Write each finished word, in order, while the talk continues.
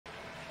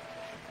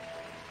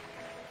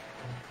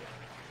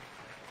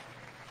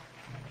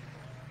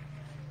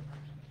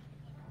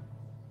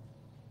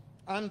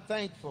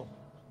unthankful,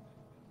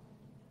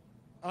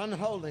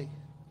 unholy.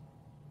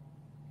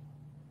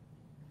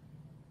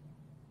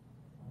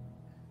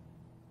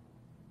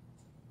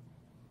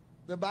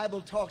 The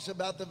Bible talks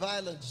about the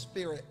violent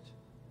spirit.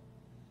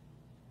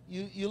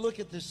 You look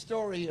at the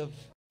story of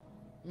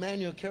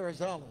Manuel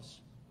Carrizales.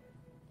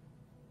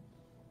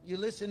 You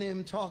listen to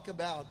him talk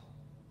about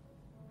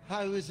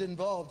how he was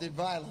involved in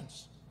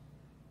violence.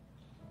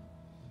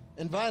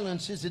 And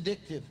violence is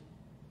addictive.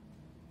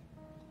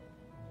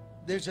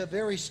 There's a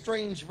very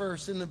strange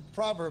verse in the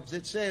Proverbs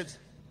that says,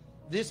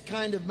 this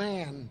kind of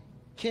man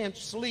can't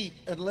sleep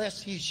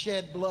unless he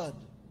shed blood.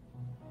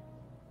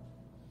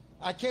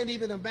 I can't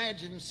even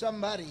imagine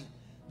somebody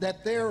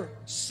that their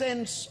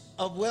sense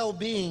of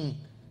well-being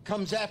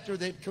comes after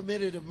they've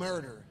committed a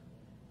murder.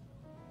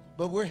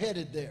 But we're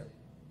headed there.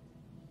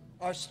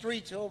 Our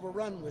streets are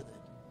overrun with it.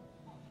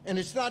 And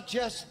it's not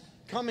just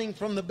coming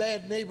from the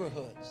bad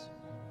neighborhoods.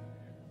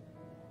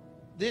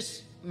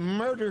 This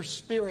murder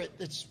spirit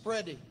that's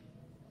spreading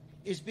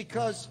is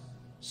because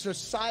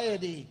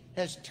society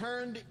has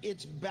turned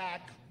its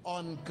back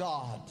on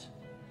God.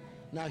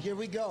 Now here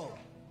we go.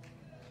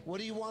 What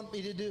do you want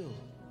me to do?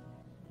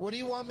 What do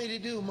you want me to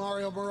do,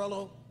 Mario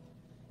Murillo?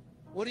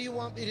 What do you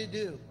want me to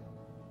do?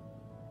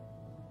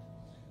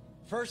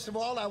 First of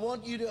all, I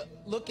want you to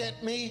look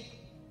at me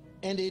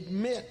and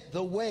admit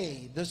the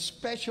way, the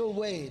special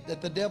way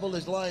that the devil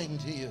is lying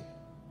to you.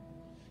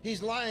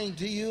 He's lying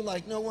to you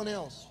like no one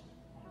else.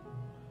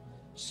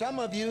 Some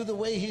of you, the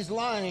way he's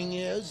lying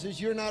is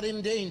you're not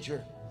in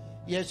danger.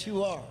 Yes,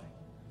 you are.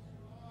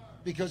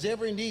 Because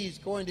every knee is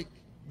going to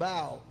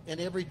bow and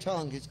every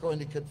tongue is going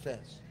to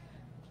confess.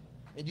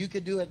 And you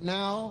can do it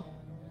now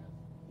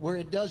where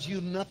it does you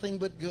nothing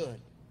but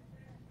good.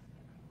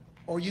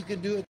 Or you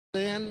can do it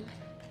then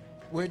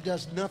where it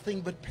does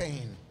nothing but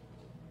pain.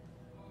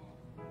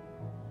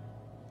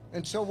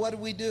 And so what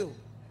do?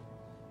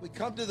 We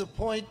come to the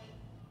point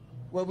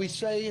where we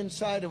say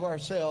inside of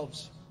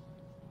ourselves,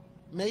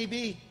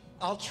 maybe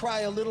I'll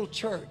try a little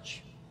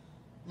church,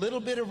 little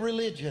bit of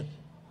religion,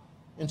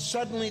 and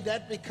suddenly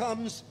that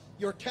becomes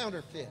your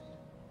counterfeit.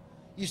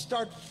 You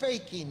start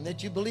faking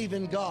that you believe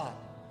in God,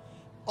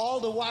 all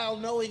the while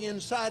knowing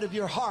inside of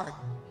your heart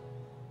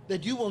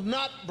that you will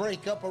not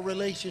break up a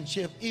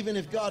relationship even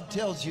if God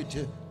tells you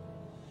to.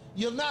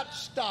 You'll not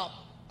stop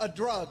a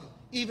drug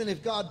even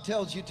if God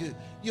tells you to.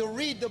 You'll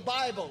read the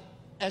Bible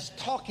as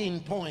talking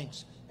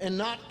points and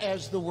not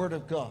as the Word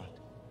of God.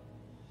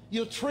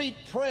 You'll treat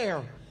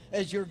prayer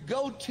as your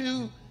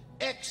go-to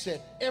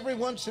exit every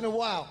once in a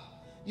while.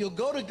 You'll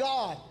go to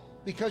God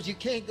because you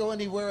can't go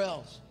anywhere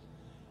else.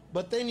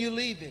 But then you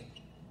leave Him.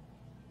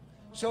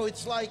 So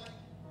it's like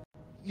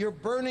you're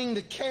burning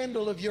the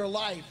candle of your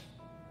life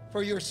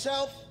for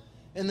yourself,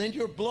 and then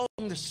you're blowing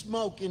the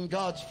smoke in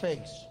God's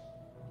face.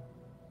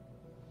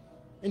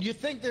 And you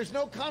think there's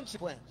no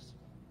consequence.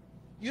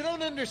 You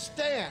don't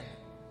understand.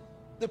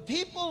 The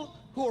people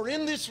who are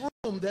in this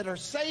room that are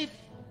safe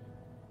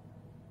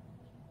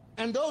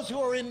and those who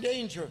are in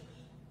danger,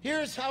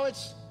 here's how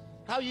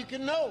you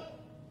can know.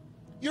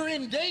 You're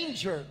in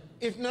danger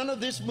if none of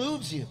this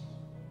moves you.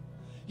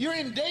 You're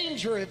in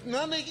danger if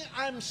nothing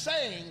I'm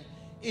saying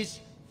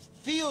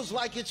feels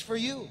like it's for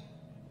you.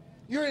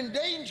 You're in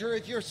danger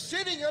if you're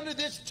sitting under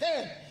this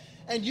tent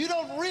and you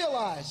don't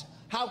realize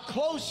how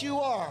close you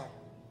are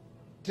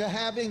to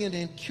having an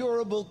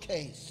incurable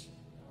case.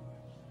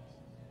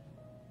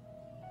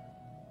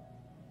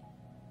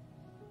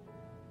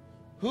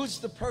 Who's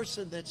the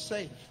person that's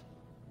safe?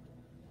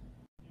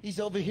 He's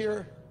over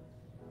here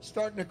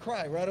starting to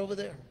cry right over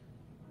there.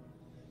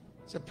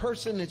 It's a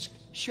person that's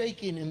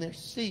shaking in their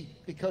seat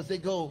because they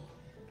go,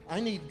 I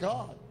need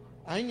God.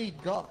 I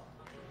need God.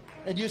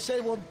 And you say,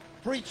 well,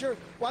 preacher,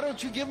 why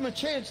don't you give them a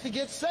chance to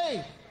get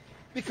saved?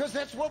 Because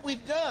that's what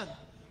we've done.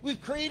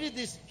 We've created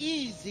this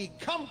easy,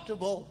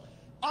 comfortable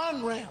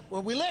on-ramp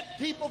where we let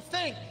people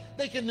think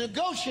they can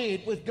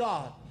negotiate with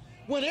God.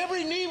 When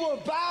every knee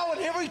will bow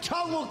and every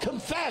tongue will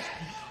confess,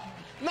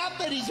 not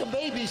that He's a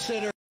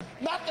babysitter,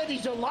 not that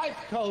He's a life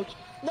coach,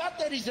 not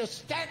that He's a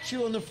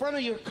statue in the front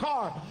of your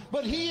car,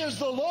 but He is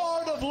the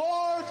Lord of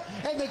Lords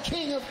and the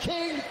King of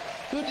Kings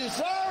who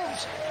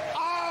deserves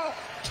our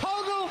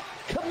total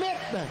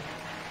commitment.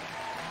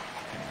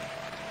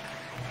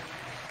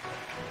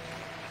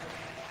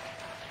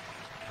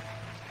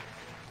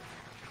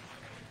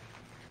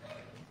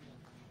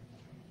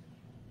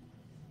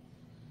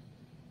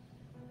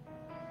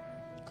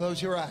 Close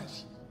your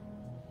eyes.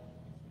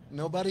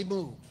 Nobody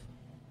move.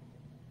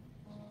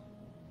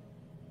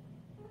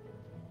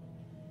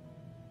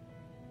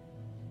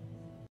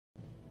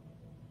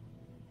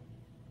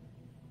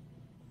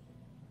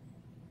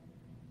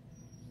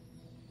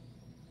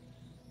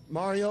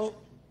 Mario,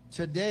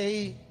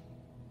 today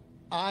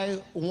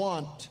I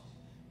want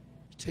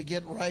to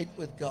get right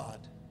with God.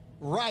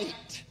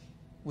 Right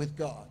with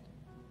God.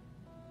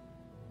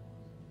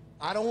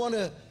 I don't want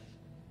to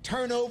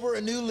turn over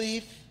a new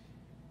leaf.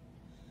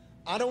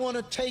 I don't want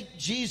to take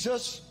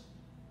Jesus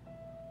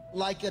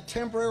like a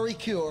temporary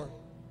cure.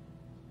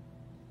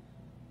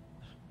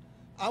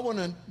 I want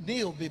to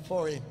kneel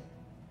before him.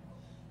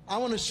 I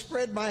want to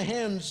spread my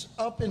hands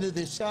up into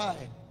the sky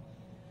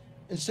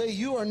and say,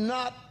 you are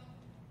not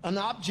an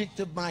object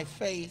of my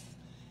faith.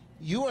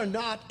 You are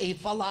not a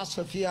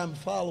philosophy I'm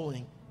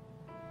following.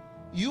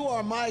 You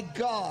are my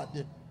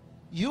God.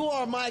 You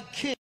are my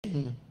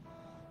King.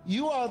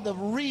 You are the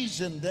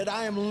reason that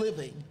I am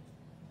living.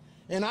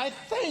 And I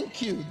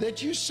thank you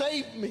that you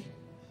saved me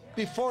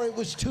before it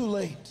was too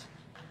late.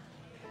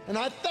 And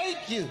I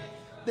thank you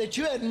that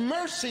you had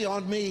mercy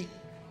on me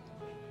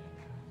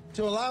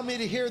to allow me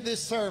to hear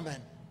this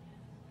sermon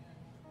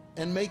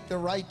and make the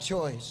right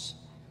choice.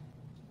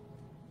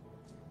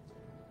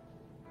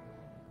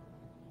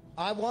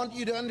 I want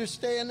you to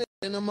understand that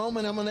in a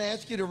moment I'm going to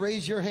ask you to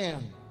raise your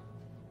hand.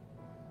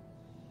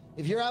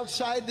 If you're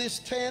outside this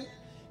tent,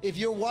 if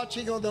you're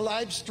watching on the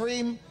live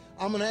stream,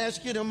 I'm going to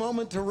ask you in a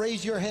moment to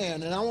raise your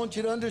hand. And I want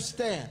you to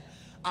understand,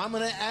 I'm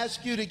going to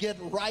ask you to get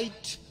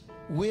right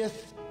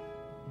with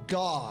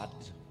God.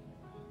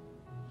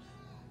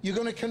 You're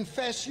going to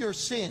confess your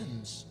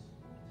sins.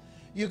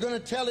 You're going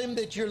to tell him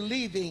that you're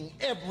leaving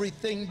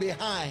everything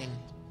behind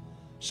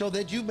so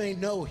that you may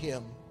know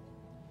him.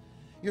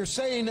 You're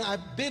saying,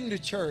 I've been to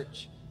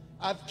church.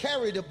 I've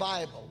carried a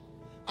Bible.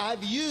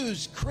 I've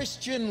used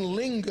Christian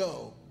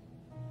lingo.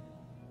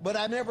 But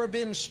I've never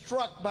been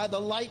struck by the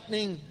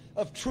lightning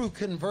of true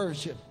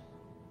conversion.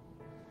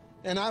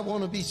 And I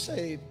want to be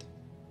saved.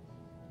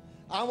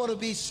 I want to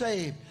be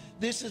saved.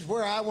 This is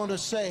where I want to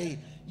say,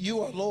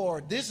 you are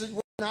Lord. This is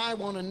when I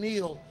want to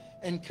kneel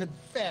and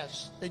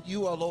confess that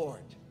you are Lord.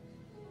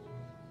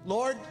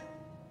 Lord,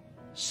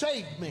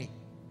 save me.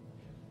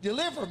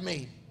 Deliver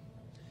me.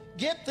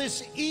 Get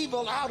this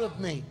evil out of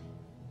me.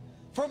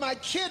 For my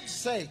kids'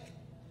 sake.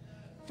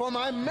 For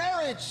my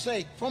marriage's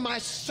sake. For my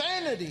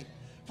sanity.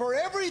 For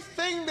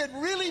everything that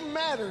really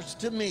matters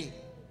to me.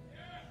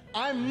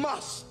 I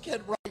must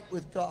get right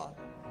with God.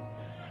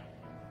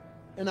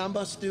 And I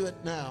must do it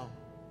now.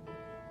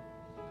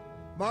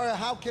 Maria,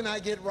 how can I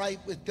get right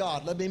with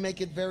God? Let me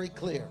make it very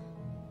clear.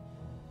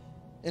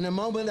 In a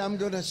moment, I'm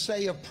going to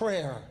say a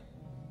prayer.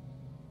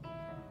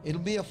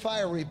 It'll be a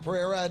fiery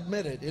prayer, I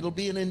admit it. It'll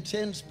be an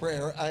intense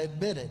prayer, I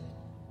admit it.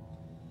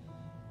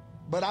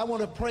 But I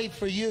want to pray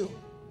for you.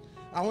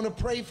 I want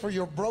to pray for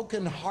your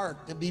broken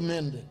heart to be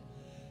mended,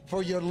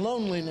 for your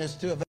loneliness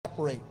to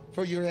evaporate,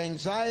 for your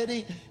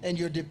anxiety and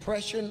your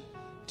depression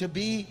to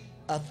be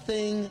a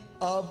thing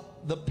of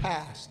the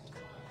past,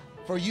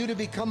 for you to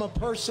become a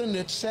person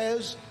that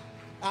says,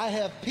 I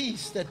have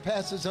peace that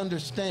passes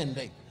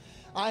understanding.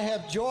 I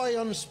have joy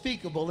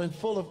unspeakable and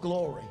full of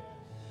glory.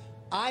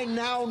 I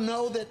now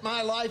know that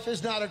my life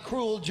is not a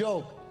cruel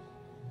joke,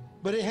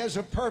 but it has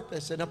a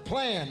purpose and a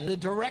plan and a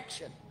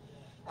direction.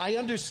 I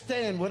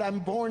understand what I'm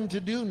born to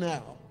do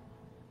now.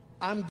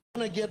 I'm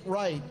going to get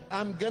right.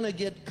 I'm going to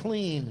get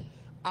clean.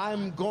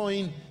 I'm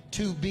going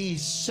to be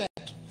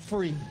set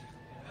free.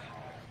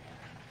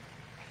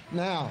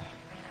 Now,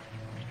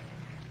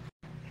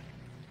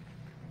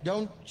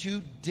 don't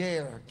you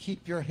dare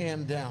keep your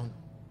hand down.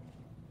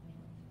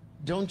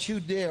 Don't you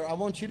dare. I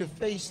want you to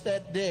face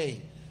that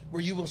day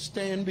where you will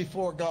stand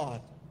before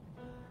God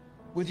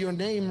with your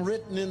name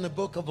written in the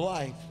book of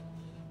life,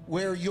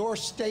 where your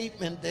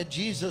statement that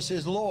Jesus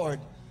is Lord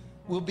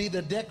will be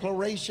the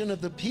declaration of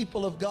the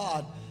people of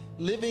God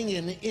living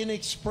in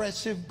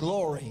inexpressive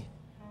glory,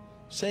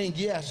 saying,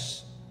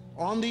 yes,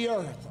 on the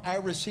earth I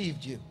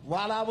received you.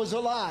 While I was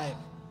alive,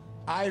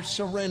 I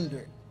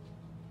surrendered.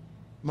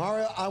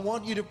 Maria, I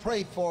want you to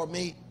pray for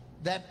me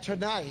that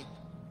tonight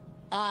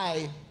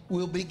I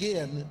will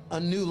begin a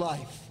new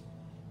life,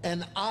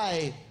 and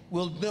I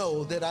will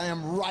know that I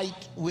am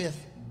right with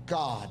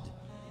God.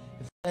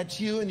 If that's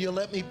you and you'll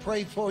let me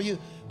pray for you,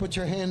 put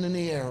your hand in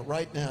the air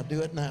right now.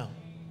 Do it now.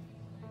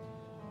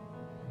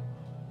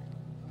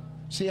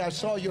 See, I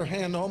saw your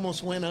hand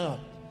almost went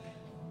up,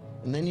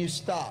 and then you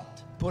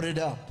stopped. Put it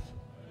up.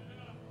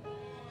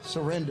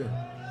 Surrender.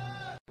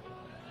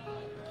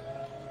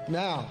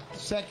 Now,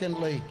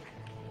 secondly,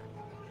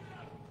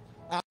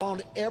 I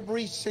want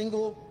every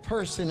single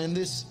person in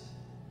this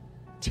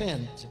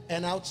tent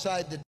and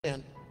outside the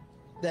tent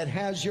that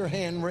has your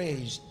hand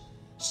raised,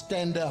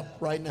 stand up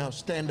right now.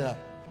 Stand up.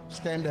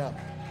 Stand up.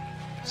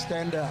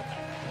 Stand up.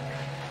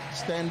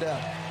 Stand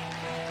up.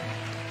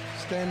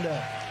 Stand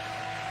up.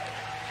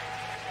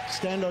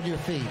 Stand on your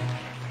feet.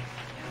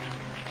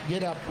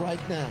 Get up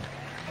right now.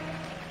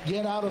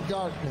 Get out of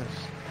darkness.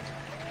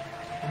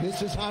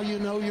 This is how you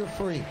know you're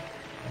free.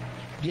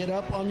 Get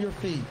up on your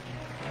feet.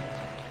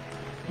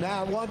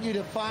 Now I want you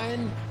to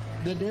find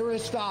the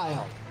nearest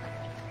aisle.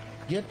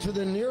 Get to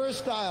the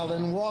nearest aisle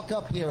and walk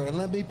up here and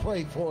let me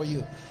pray for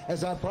you.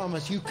 As I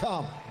promise you,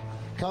 come.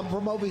 Come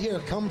from over here.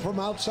 Come from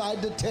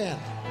outside the tent.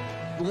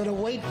 We're going to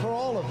wait for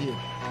all of you,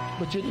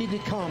 but you need to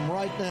come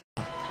right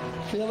now.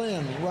 Fill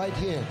in right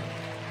here.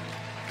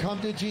 Come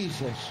to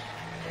Jesus.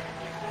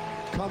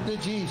 Come to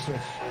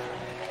Jesus.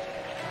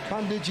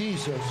 Come to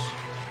Jesus.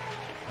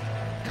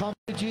 Come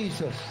to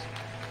Jesus.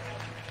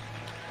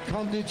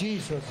 Come to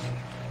Jesus.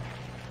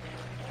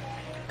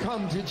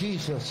 Come to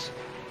Jesus.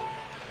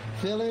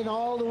 Fill in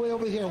all the way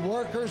over here.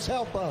 Workers,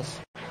 help us.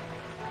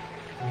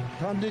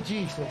 Come to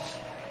Jesus.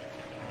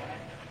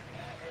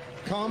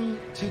 Come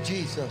to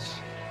Jesus.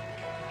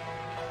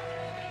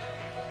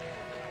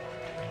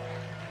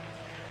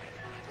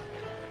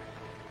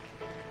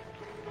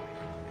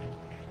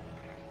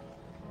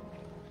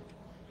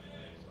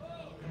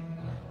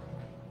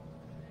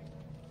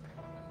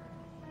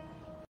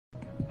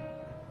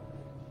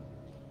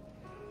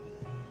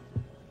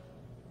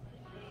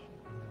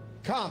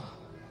 Come.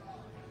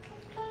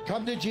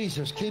 Come to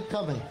Jesus. Keep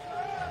coming.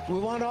 We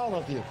want all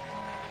of you.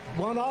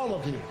 Want all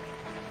of you.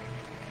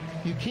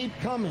 You keep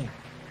coming.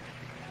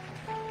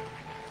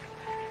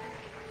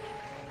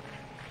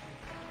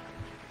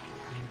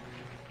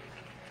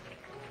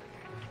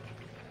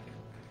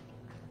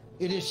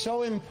 It is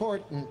so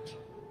important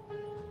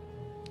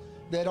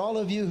that all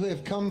of you who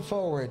have come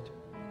forward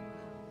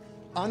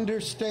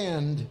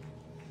understand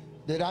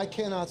that I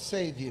cannot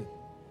save you,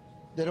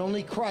 that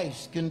only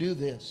Christ can do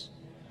this.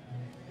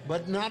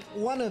 But not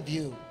one of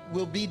you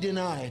will be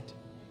denied.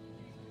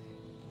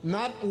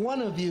 Not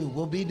one of you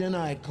will be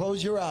denied.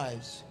 Close your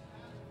eyes.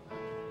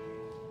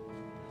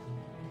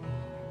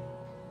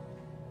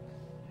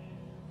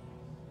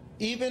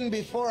 Even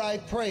before I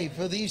pray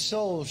for these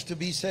souls to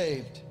be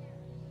saved,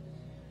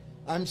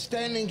 I'm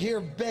standing here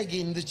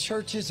begging the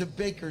churches of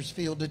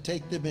Bakersfield to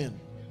take them in.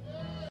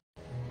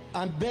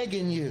 I'm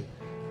begging you.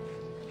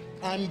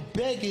 I'm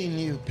begging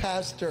you,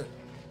 Pastor,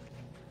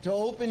 to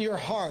open your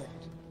heart.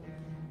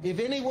 If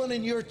anyone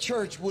in your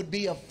church would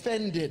be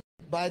offended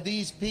by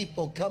these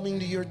people coming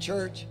to your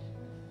church,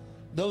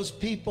 those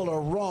people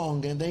are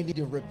wrong and they need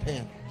to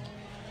repent.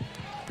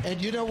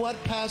 And you know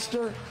what,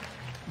 Pastor?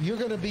 You're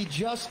going to be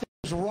just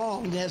as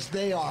wrong as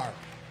they are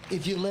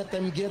if you let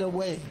them get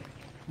away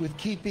with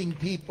keeping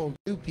people,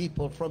 new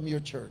people from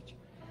your church.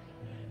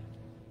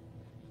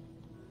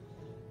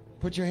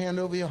 Put your hand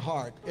over your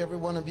heart. Every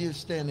one of you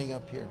standing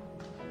up here.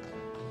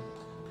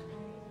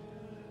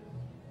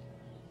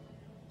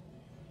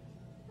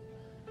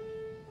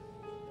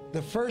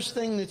 The first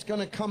thing that's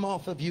going to come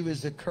off of you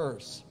is a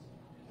curse.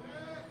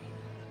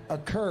 A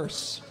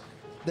curse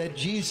that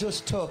Jesus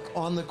took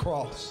on the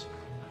cross.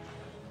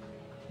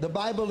 The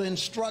Bible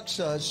instructs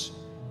us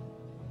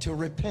to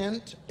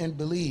repent and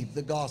believe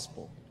the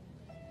gospel.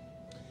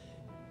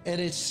 And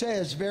it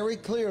says very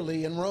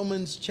clearly in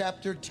Romans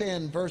chapter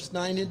 10, verse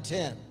 9 and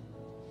 10,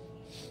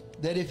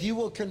 that if you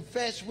will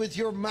confess with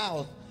your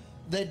mouth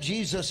that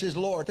Jesus is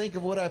Lord, think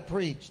of what I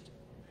preached.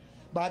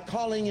 By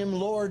calling him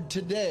Lord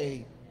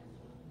today,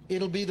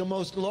 it'll be the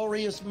most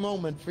glorious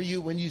moment for you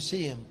when you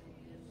see him.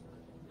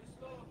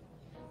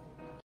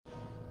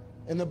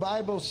 And the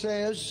Bible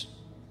says,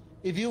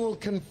 if you will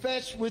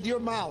confess with your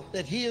mouth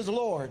that he is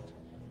Lord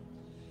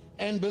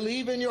and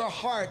believe in your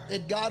heart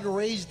that God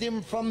raised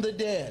him from the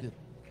dead,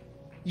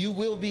 you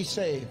will be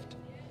saved.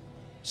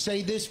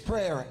 Say this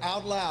prayer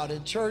out loud.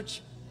 In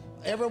church,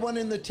 everyone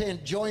in the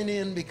tent, join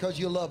in because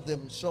you love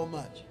them so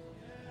much.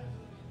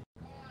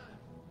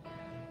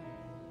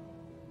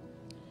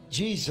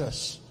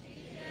 Jesus,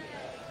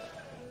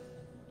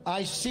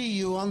 I see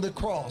you on the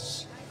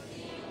cross,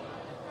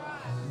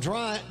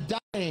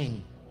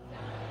 dying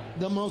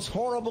the most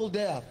horrible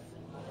death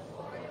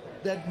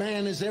that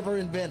man has ever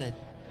invented.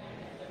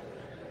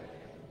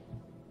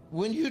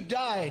 When you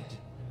died,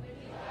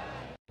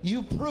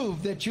 you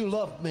proved that you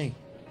loved me.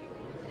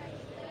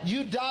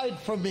 You died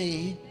for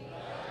me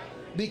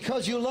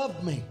because you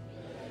loved me.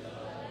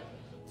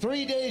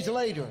 3 days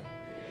later,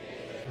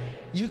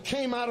 you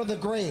came out of the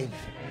grave.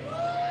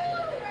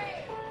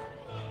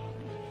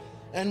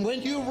 And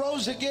when you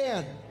rose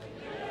again,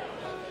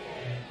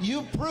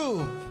 you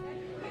proved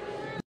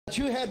that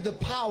you had the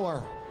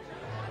power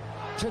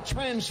to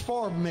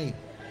transform me,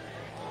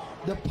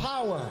 the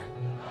power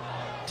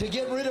to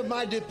get rid of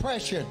my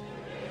depression,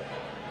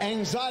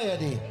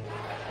 anxiety,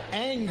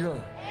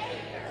 anger,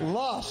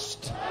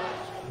 lust,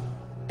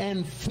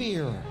 and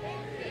fear.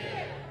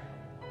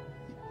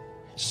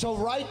 So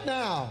right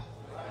now,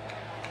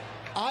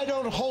 I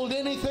don't hold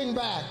anything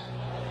back.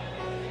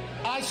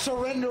 I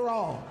surrender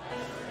all.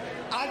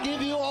 I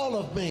give you all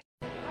of me.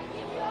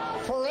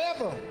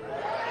 Forever,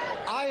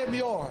 I am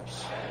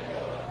yours.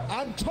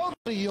 I'm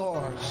totally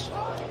yours.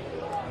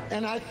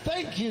 And I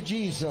thank you,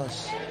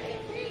 Jesus,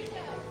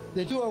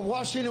 that you are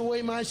washing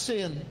away my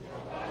sin.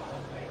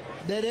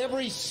 That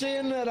every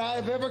sin that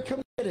I've ever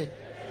committed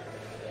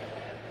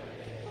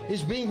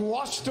is being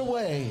washed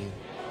away.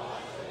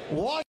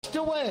 Washed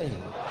away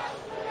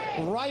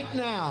right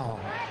now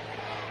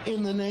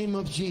in the name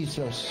of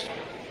Jesus.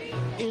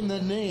 In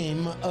the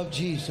name of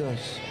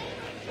Jesus.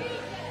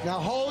 Now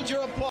hold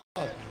your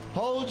applause.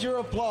 Hold your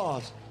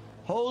applause.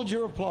 Hold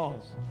your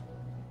applause.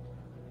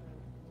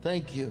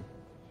 Thank you.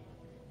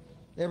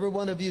 Every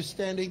one of you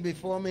standing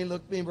before me,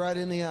 look me right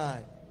in the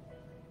eye.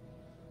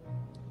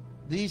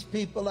 These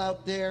people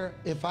out there,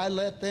 if I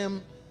let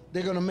them,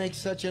 they're going to make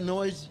such a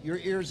noise, your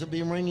ears will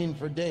be ringing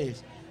for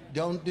days.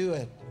 Don't do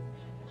it.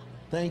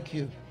 Thank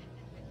you.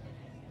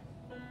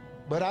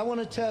 But I want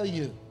to tell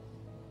you,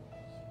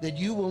 that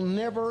you will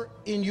never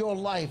in your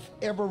life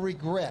ever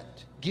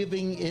regret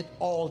giving it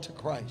all to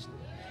Christ.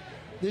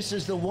 This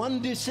is the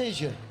one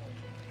decision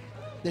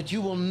that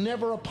you will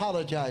never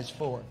apologize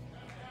for.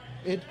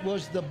 It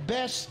was the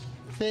best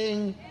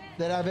thing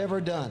that I've ever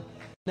done.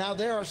 Now,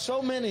 there are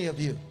so many of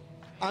you.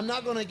 I'm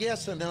not going to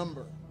guess a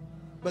number,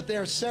 but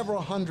there are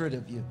several hundred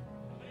of you,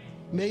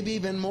 maybe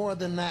even more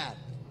than that.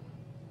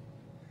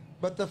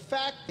 But the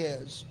fact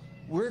is,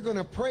 we're going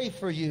to pray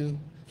for you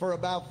for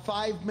about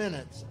 5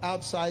 minutes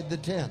outside the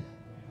tent.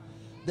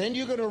 Then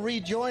you're going to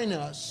rejoin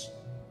us,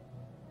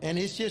 and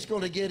it's just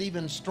going to get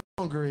even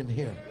stronger in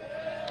here.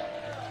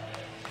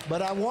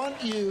 But I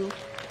want you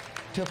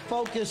to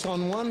focus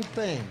on one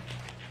thing.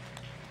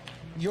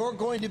 You're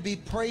going to be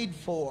prayed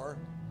for,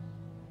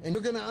 and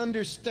you're going to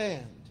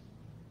understand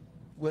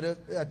with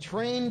a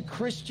trained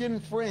Christian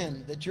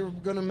friend that you're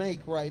going to make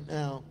right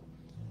now.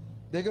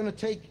 They're going to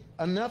take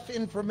enough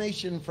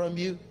information from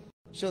you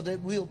so that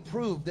we'll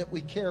prove that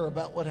we care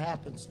about what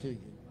happens to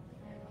you.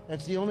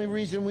 That's the only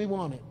reason we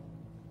want it.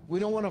 We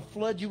don't want to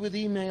flood you with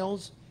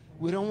emails.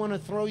 We don't want to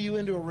throw you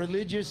into a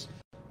religious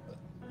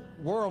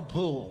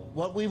whirlpool.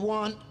 What we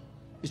want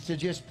is to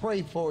just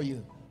pray for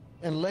you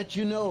and let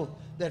you know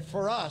that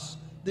for us,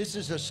 this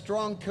is a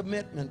strong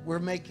commitment we're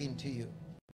making to you.